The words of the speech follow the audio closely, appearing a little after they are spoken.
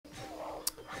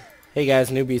Hey guys,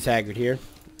 Newbie Haggard here.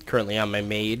 Currently on my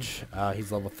Mage. He's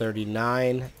level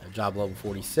 39, job level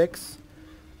 46.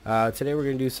 Today we're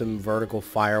going to do some vertical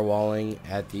firewalling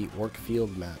at the Orc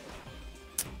Field map.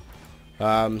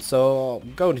 So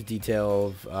I'll go into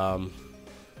detail of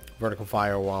vertical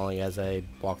firewalling as I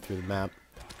walk through the map.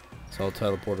 So I'll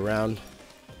teleport around.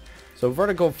 So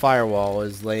vertical firewall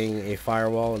is laying a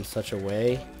firewall in such a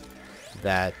way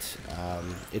that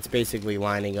it's basically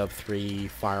lining up three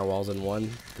firewalls in one,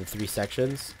 the three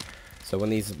sections. So when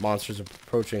these monsters are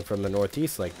approaching from the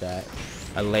northeast like that,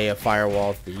 I lay a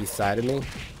firewall to the east side of me,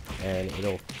 and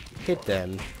it'll hit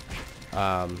them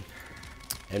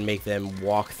and make them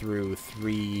walk through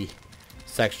three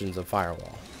sections of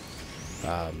firewall.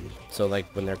 So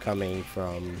like when they're coming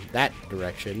from that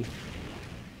direction,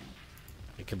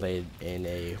 I could lay it in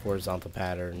a horizontal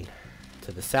pattern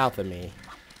to the south of me.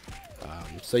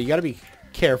 So you got to be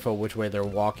careful which way they're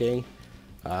walking.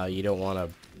 You don't want to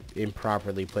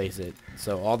improperly place it.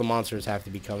 So all the monsters have to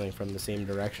be coming from the same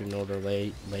direction in order to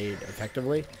lay it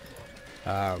effectively.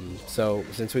 So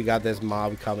since we got this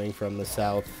mob coming from the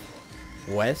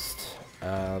southwest,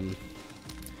 I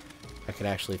can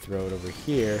actually throw it over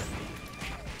here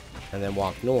and then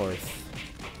walk north,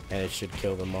 and it should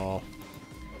kill them all.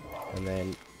 And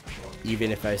then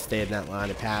even if I stay in that line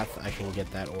of path, I can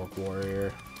get that orc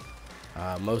warrior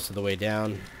most of the way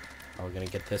down. We're gonna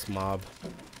get this mob.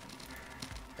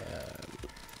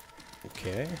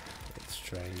 Okay, let's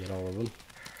try and get all of them.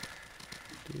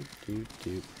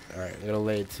 Alright, I'm gonna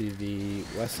lay it to the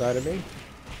west side of me.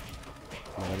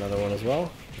 And another one as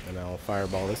well. And I'll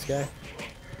fireball this guy.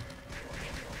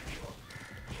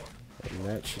 And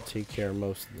that should take care of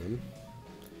most of them.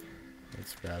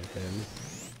 Let's grab him.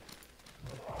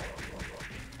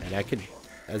 And I could,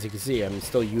 as you can see, I'm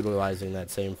still utilizing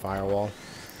that same firewall.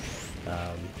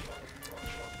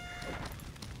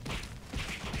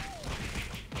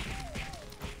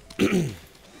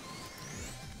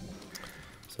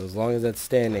 So as long as that's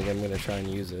standing, I'm going to try and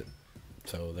use it.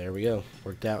 So there we go.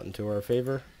 Worked out into our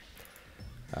favor.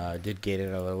 Did gain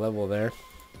another level there.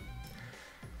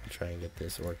 Try and get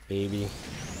this orc baby.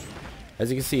 As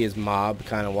you can see, his mob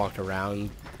kind of walked around,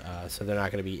 so they're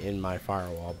not going to be in my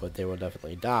firewall, but they will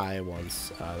definitely die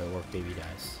once the orc baby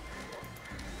dies.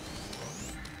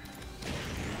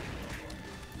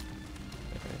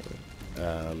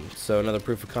 So another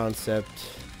proof of concept.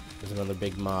 There's another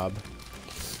big mob.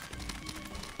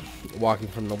 Walking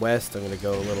from the west, I'm going to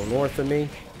go a little north of me.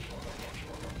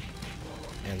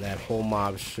 And that whole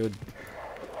mob should...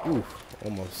 Ooh,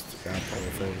 almost got the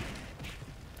whole thing.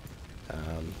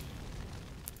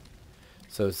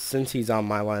 So since he's on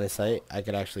my line of sight, I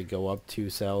could actually go up 2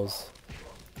 cells,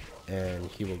 and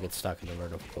he will get stuck in the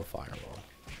vertical firewall.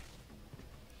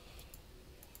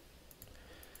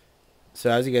 So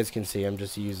as you guys can see, I'm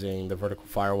just using the vertical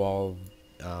firewall.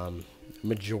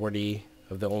 Majority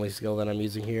of the only skill that I'm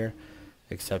using here,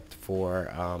 except for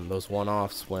those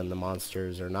one-offs when the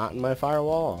monsters are not in my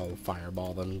firewall, I'll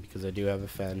fireball them because I do have a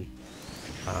fen,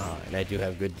 and I do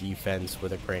have good defense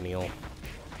with a cranial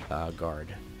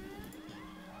guard.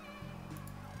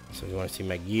 So you want to see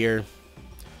my gear.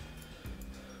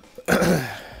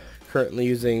 Currently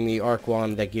using the arc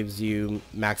wand that gives you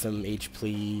maximum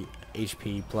HP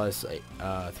plus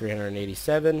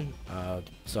 387,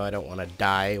 so I don't want to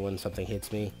die when something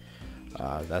hits me.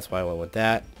 That's why I went with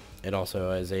that. It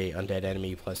also has a undead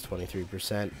enemy plus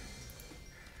 23%.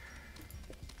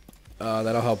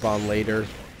 That'll help on later.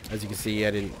 As you can see,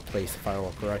 I didn't place the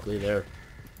firewall correctly there,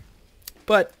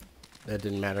 but that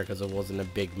didn't matter because it wasn't a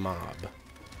big mob.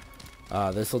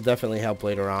 This will definitely help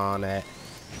later on at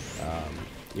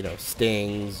you know,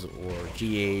 stings or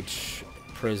GH,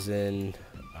 prison.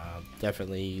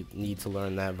 Definitely need to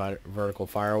learn that vertical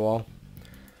firewall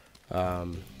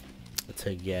to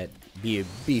be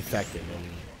effective in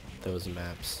those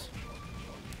maps.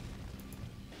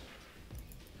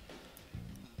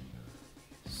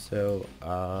 So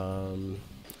I'm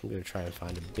gonna try and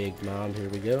find a big mob. Here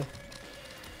we go.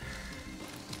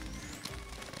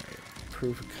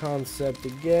 Proof of concept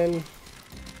again.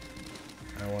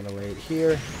 I want to lay it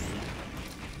here.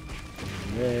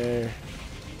 And there.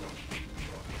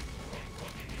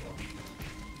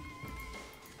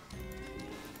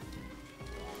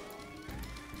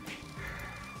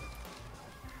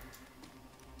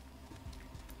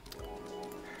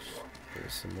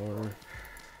 There's some more.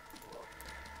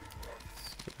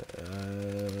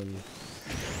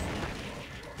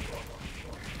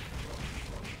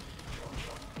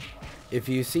 If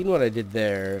you've seen what I did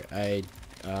there, I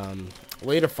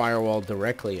laid a firewall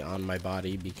directly on my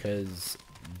body because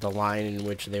the line in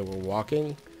which they were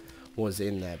walking was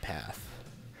in that path.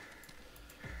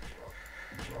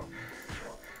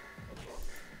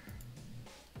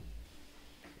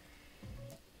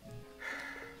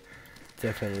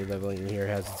 definitely leveling here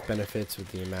has its benefits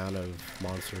with the amount of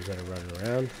monsters that are running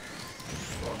around.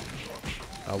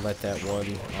 I'll let that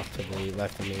one off to the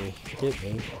left of me hit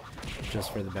me,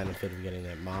 just for the benefit of getting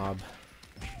that mob.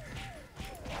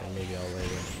 And maybe I'll lay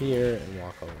it here and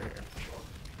walk over here.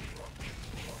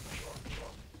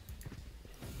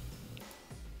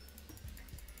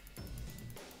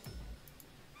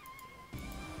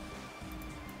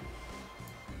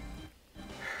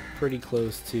 Pretty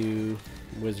close to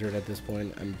wizard at this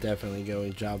point. I'm definitely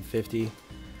going job 50.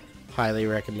 Highly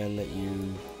recommend that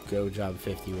you go job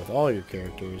 50 with all your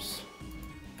characters,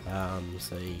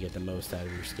 so you get the most out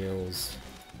of your skills,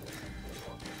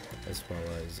 as well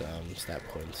as stat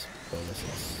points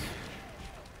bonuses.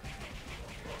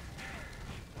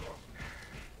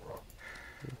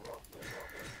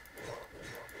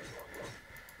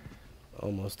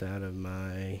 Almost out of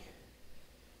my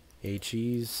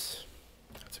HEs.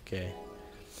 That's okay.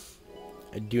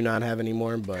 I do not have any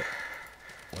more, but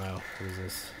wow, what is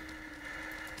this?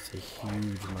 It's a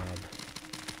huge mob.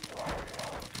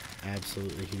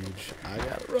 Absolutely huge. I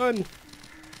gotta run.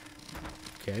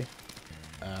 Okay.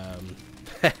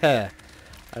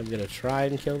 I'm gonna try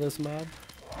and kill this mob.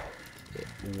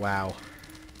 Wow.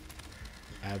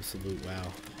 Absolute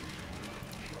wow.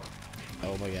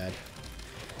 Oh my god.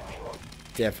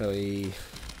 Definitely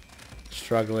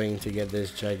struggling to get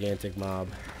this gigantic mob.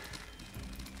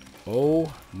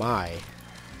 Oh my.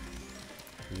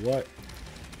 What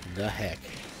the heck?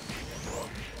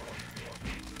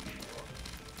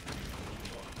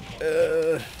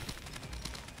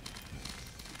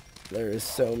 There is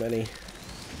so many.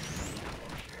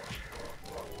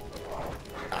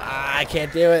 I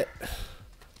can't do it.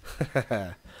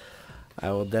 I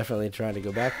will definitely try to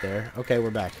go back there. Okay,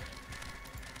 we're back.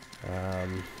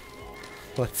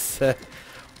 Let's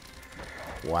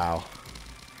wow.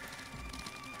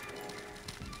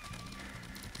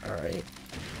 Alright.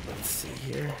 Let's see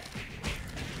here.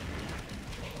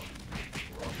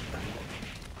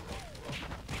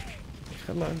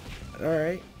 Come on.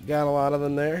 Alright. Got a lot of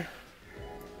them there.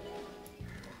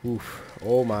 Oof.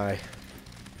 Oh my.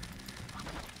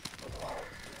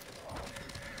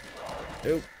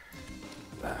 Nope.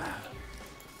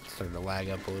 Starting to lag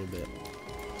up a little bit.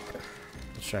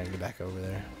 Let's try and get back over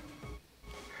there.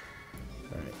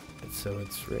 Alright. So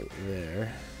it's right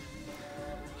there.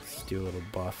 Let's do a little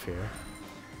buff here.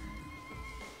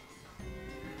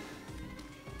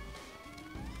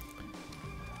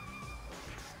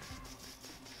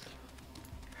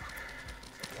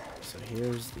 So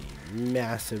here's the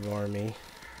massive army.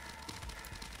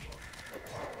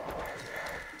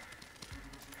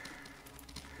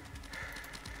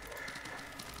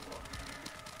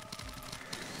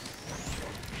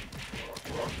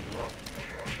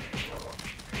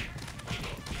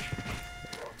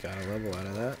 Got a level out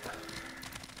of that.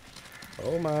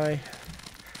 Oh my.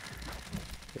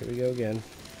 Here we go again.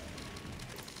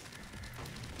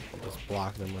 I'll just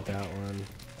block them with that one.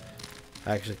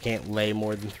 I actually can't lay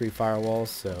more than 3 firewalls,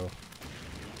 so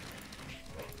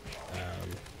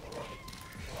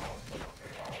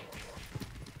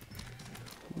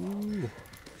ooh.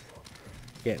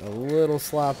 Getting a little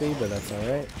sloppy, but that's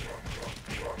alright.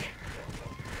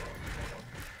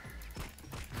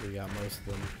 We got most of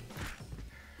them.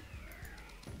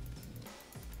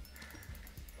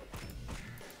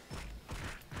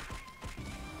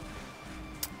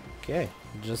 Okay,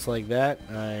 just like that,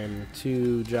 I'm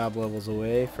 2 job levels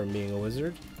away from being a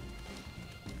wizard.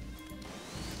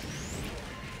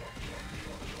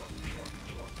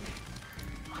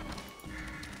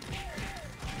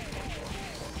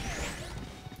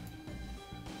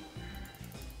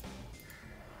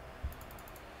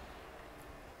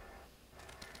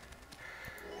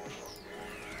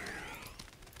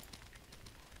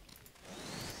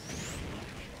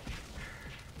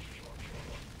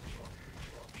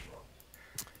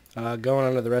 Going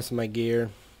on to the rest of my gear,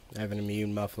 I have an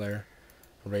immune muffler,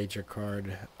 a rager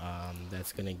card,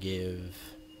 that's going to give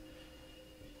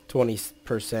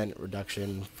 20%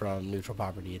 reduction from neutral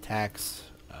property attacks.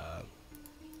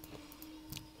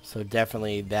 So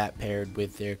definitely that paired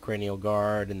with their cranial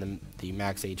guard and the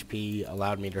max HP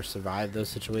allowed me to survive those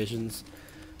situations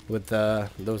with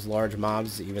those large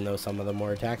mobs, even though some of them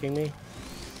were attacking me.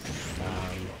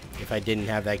 If I didn't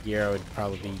have that gear, I would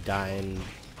probably be dying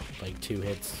like 2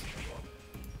 hits.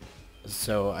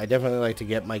 So I definitely like to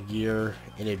get my gear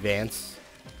in advance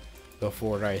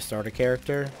before I start a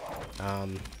character.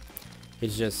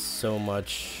 It's just so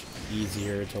much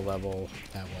easier to level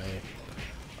that way.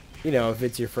 You know, if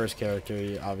it's your first character,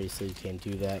 you obviously can't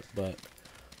do that, but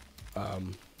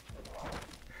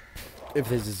if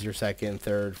this is your second,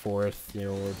 third, fourth, you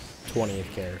know, or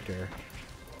 20th character,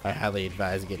 I highly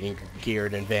advise getting gear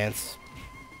in advance,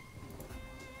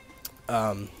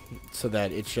 so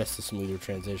that it's just a smoother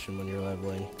transition when you're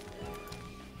leveling.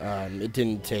 It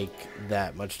didn't take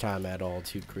that much time at all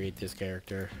to create this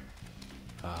character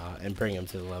and bring him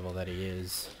to the level that he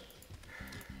is,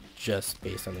 just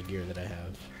based on the gear that I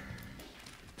have.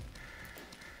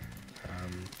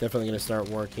 Definitely going to start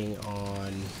working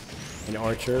on an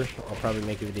archer. I'll probably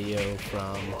make a video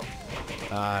from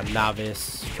novice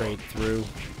straight through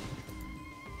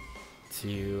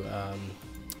to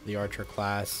the archer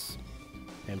class,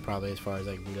 and probably as far as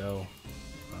I can go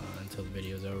until the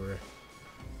video's over.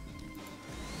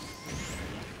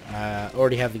 I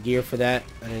already have the gear for that.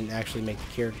 I didn't actually make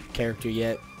the character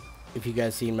yet. If you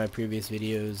guys seen my previous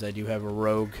videos, I do have a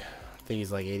rogue. I think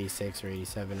he's like 86 or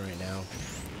 87 right now.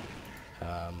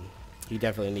 He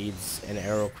definitely needs an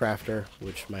arrow crafter,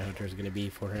 which my hunter is going to be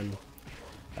for him.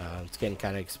 It's getting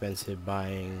kind of expensive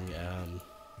buying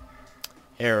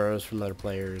arrows from other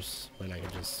players when I can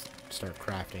just start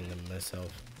crafting them myself.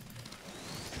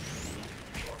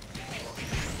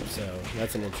 So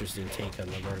that's an interesting take on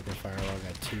the vertical firewall. I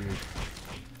got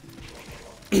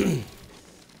two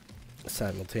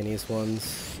simultaneous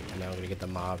ones, and now I'm going to get the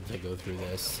mob to go through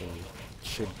this and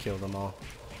should kill them all.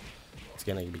 It's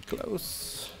going to be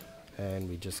close, and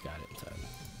we just got it in time.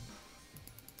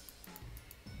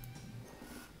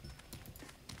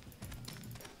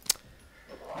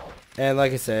 And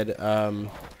like I said,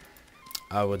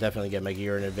 I will definitely get my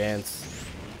gear in advance.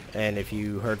 And if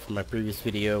you heard from my previous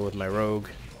video with my rogue,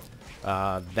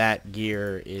 that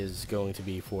gear is going to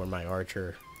be for my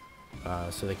archer,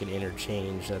 so they can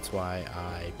interchange. That's why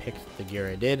I picked the gear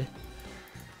I did.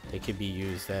 It could be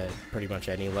used at pretty much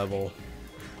any level,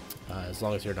 as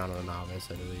long as you're not a novice,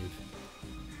 I believe.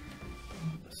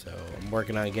 So I'm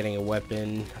working on getting a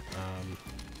weapon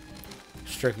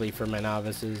strictly for my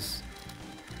novices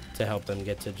to help them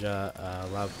get to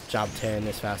job 10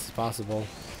 as fast as possible.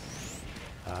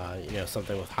 You know,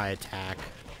 something with high attack,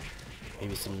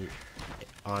 maybe some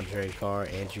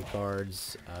Angie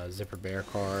cards, Zipper Bear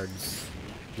cards.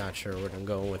 Not sure what I'm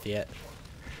going with yet.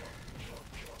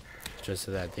 Just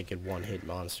so that they could one-hit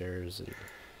monsters and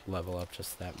level up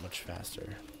just that much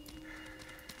faster.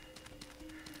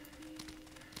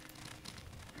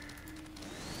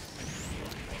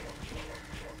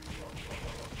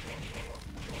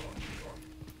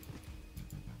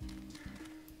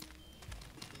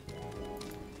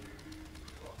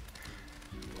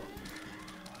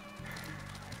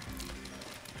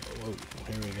 Whoa,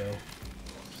 here we go.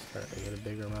 Starting to get a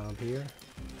bigger mob here.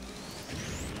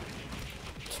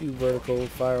 2 vertical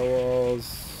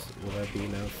firewalls. Will that be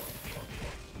enough?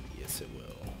 Yes, it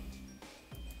will.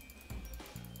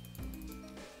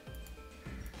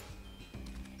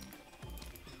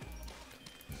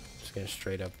 Just gonna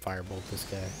straight up firebolt this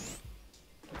guy.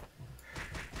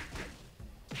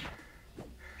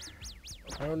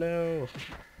 Oh no!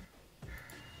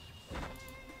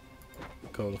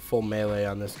 Going full melee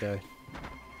on this guy.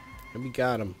 And we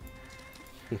got him.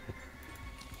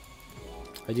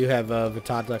 I do have a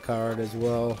Vitata card as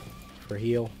well for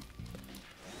heal.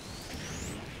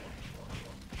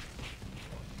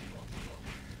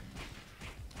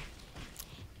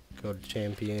 Go to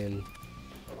champion,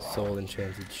 soul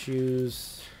enchanted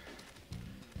shoes,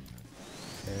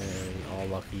 and all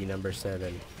lucky number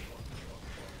 7.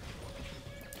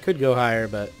 Could go higher,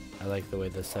 but I like the way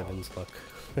the 7s look.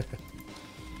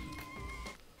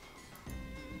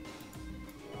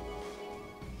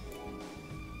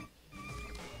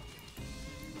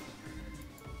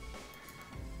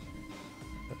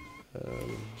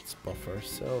 Let's buff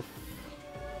ourselves.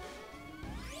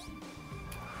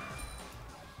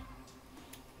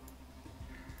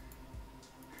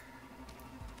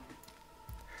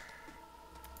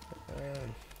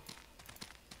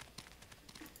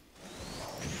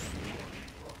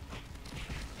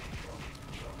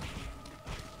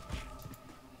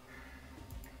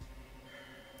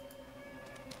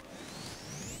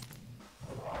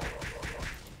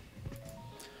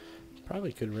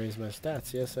 Probably could raise my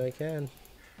stats. Yes, I can.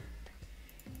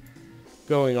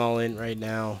 Going all in right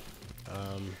now.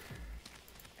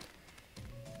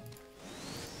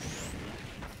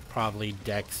 Probably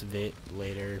Dex Vit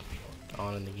later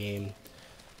on in the game.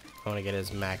 I want to get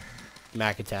his Mac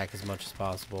attack as much as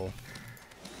possible.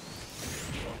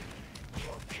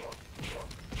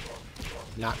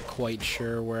 Not quite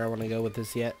sure where I want to go with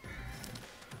this yet.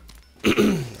 I'll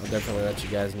definitely let you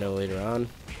guys know later on.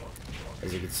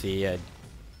 As you can see, I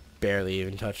barely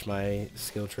even touched my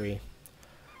skill tree.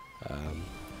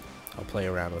 I'll play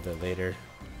around with it later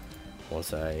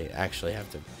once I actually have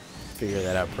to figure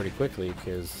that out pretty quickly,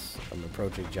 because I'm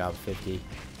approaching job 50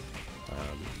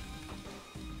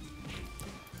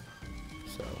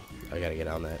 So I gotta get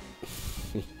on that.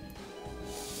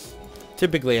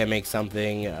 Typically I make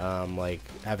something like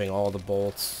having all the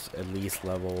bolts at least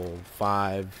level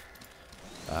 5.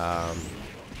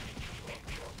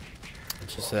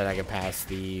 Just so that I can pass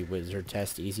the wizard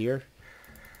test easier.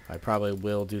 I probably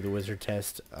will do the wizard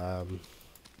test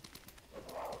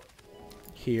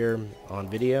here on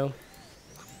video.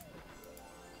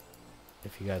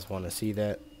 If you guys want to see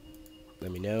that,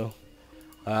 let me know.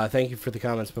 Thank you for the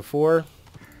comments before.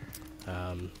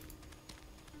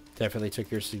 Definitely took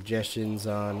your suggestions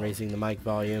on raising the mic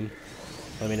volume.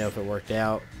 Let me know if it worked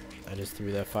out. I just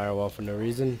threw that firewall for no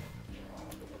reason.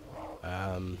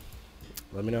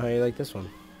 Let me know how you like this one.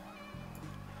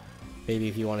 Maybe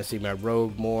if you want to see my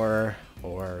rogue more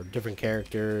or different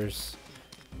characters,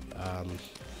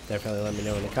 definitely let me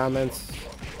know in the comments.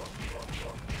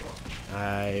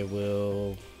 I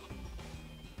will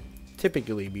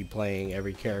typically be playing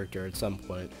every character at some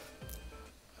point.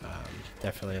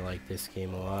 Definitely like this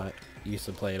game a lot. Used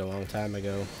to play it a long time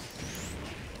ago.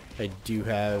 I do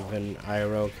have an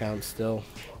IRL account still.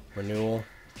 Renewal.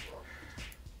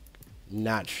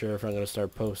 Not sure if I'm going to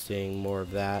start posting more of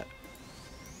that.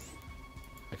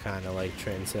 I kind of like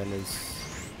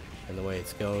Transcendence and the way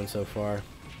it's going so far.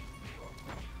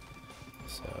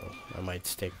 So I might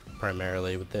stick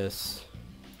primarily with this.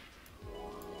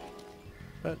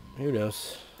 But who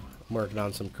knows. I'm working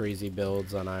on some crazy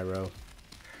builds on IRO.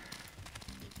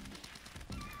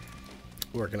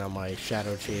 Working on my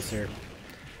Shadow Chaser.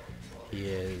 He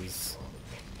is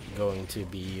going to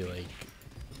be like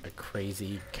a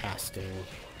crazy casting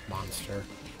monster.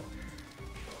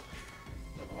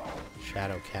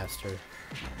 Shadow caster.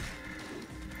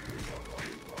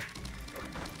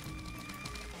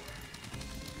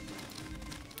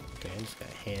 Okay, I just got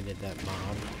handed that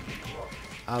mob.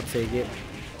 I'll take it.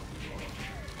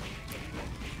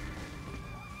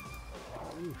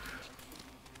 Oof.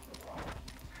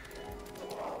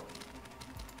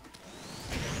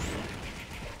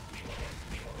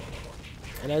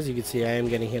 And as you can see, I am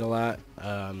getting hit a lot.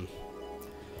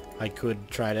 I could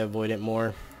try to avoid it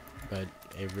more, but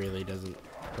it really doesn't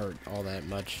hurt all that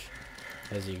much,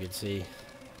 as you can see.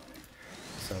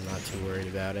 So I'm not too worried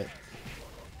about it.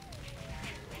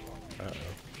 Uh-oh.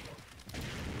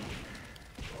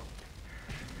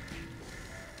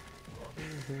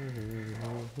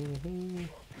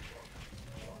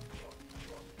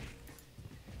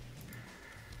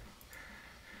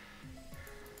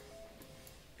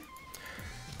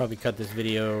 Probably cut this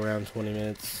video around 20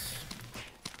 minutes.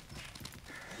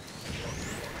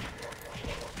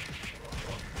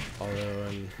 Although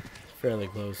I'm fairly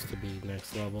close to be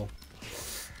next level.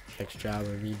 Next job,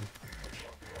 I mean.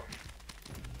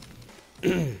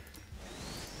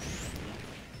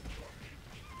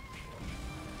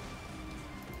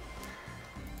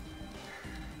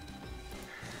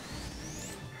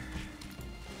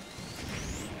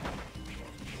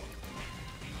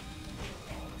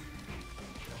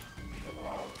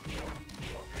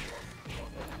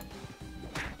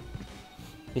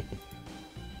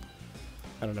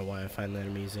 I don't know why I find that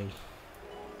amusing.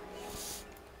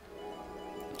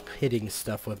 Hitting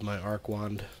stuff with my arc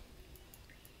wand.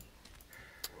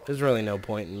 There's really no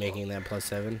point in making that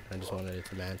 +7. I just wanted it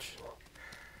to match.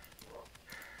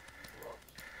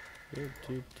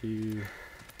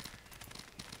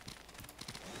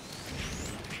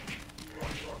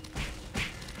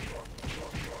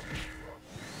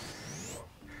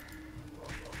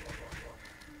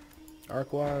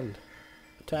 Arc wand.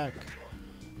 Attack.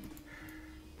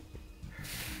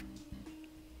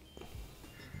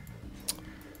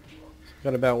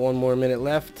 Got about 1 more minute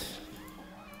left.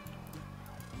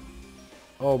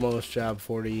 Almost job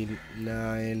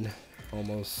 49.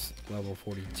 Almost level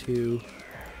 42.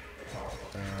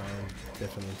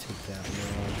 Definitely take that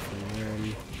mod from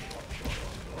them.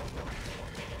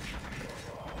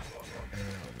 And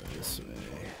I'll go this way.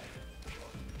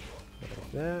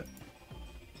 Like that.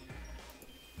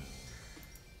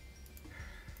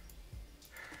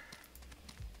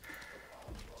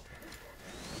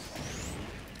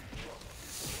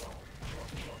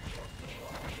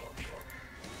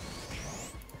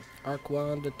 Arc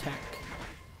wand attack.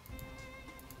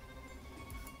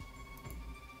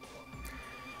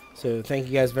 So thank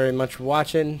you guys very much for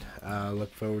watching.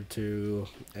 Look forward to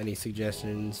any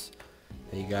suggestions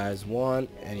that you guys want.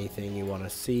 Anything you want to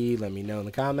see, let me know in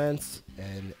the comments.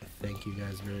 And thank you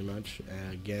guys very much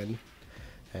again.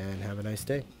 And have a nice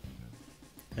day.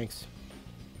 Thanks.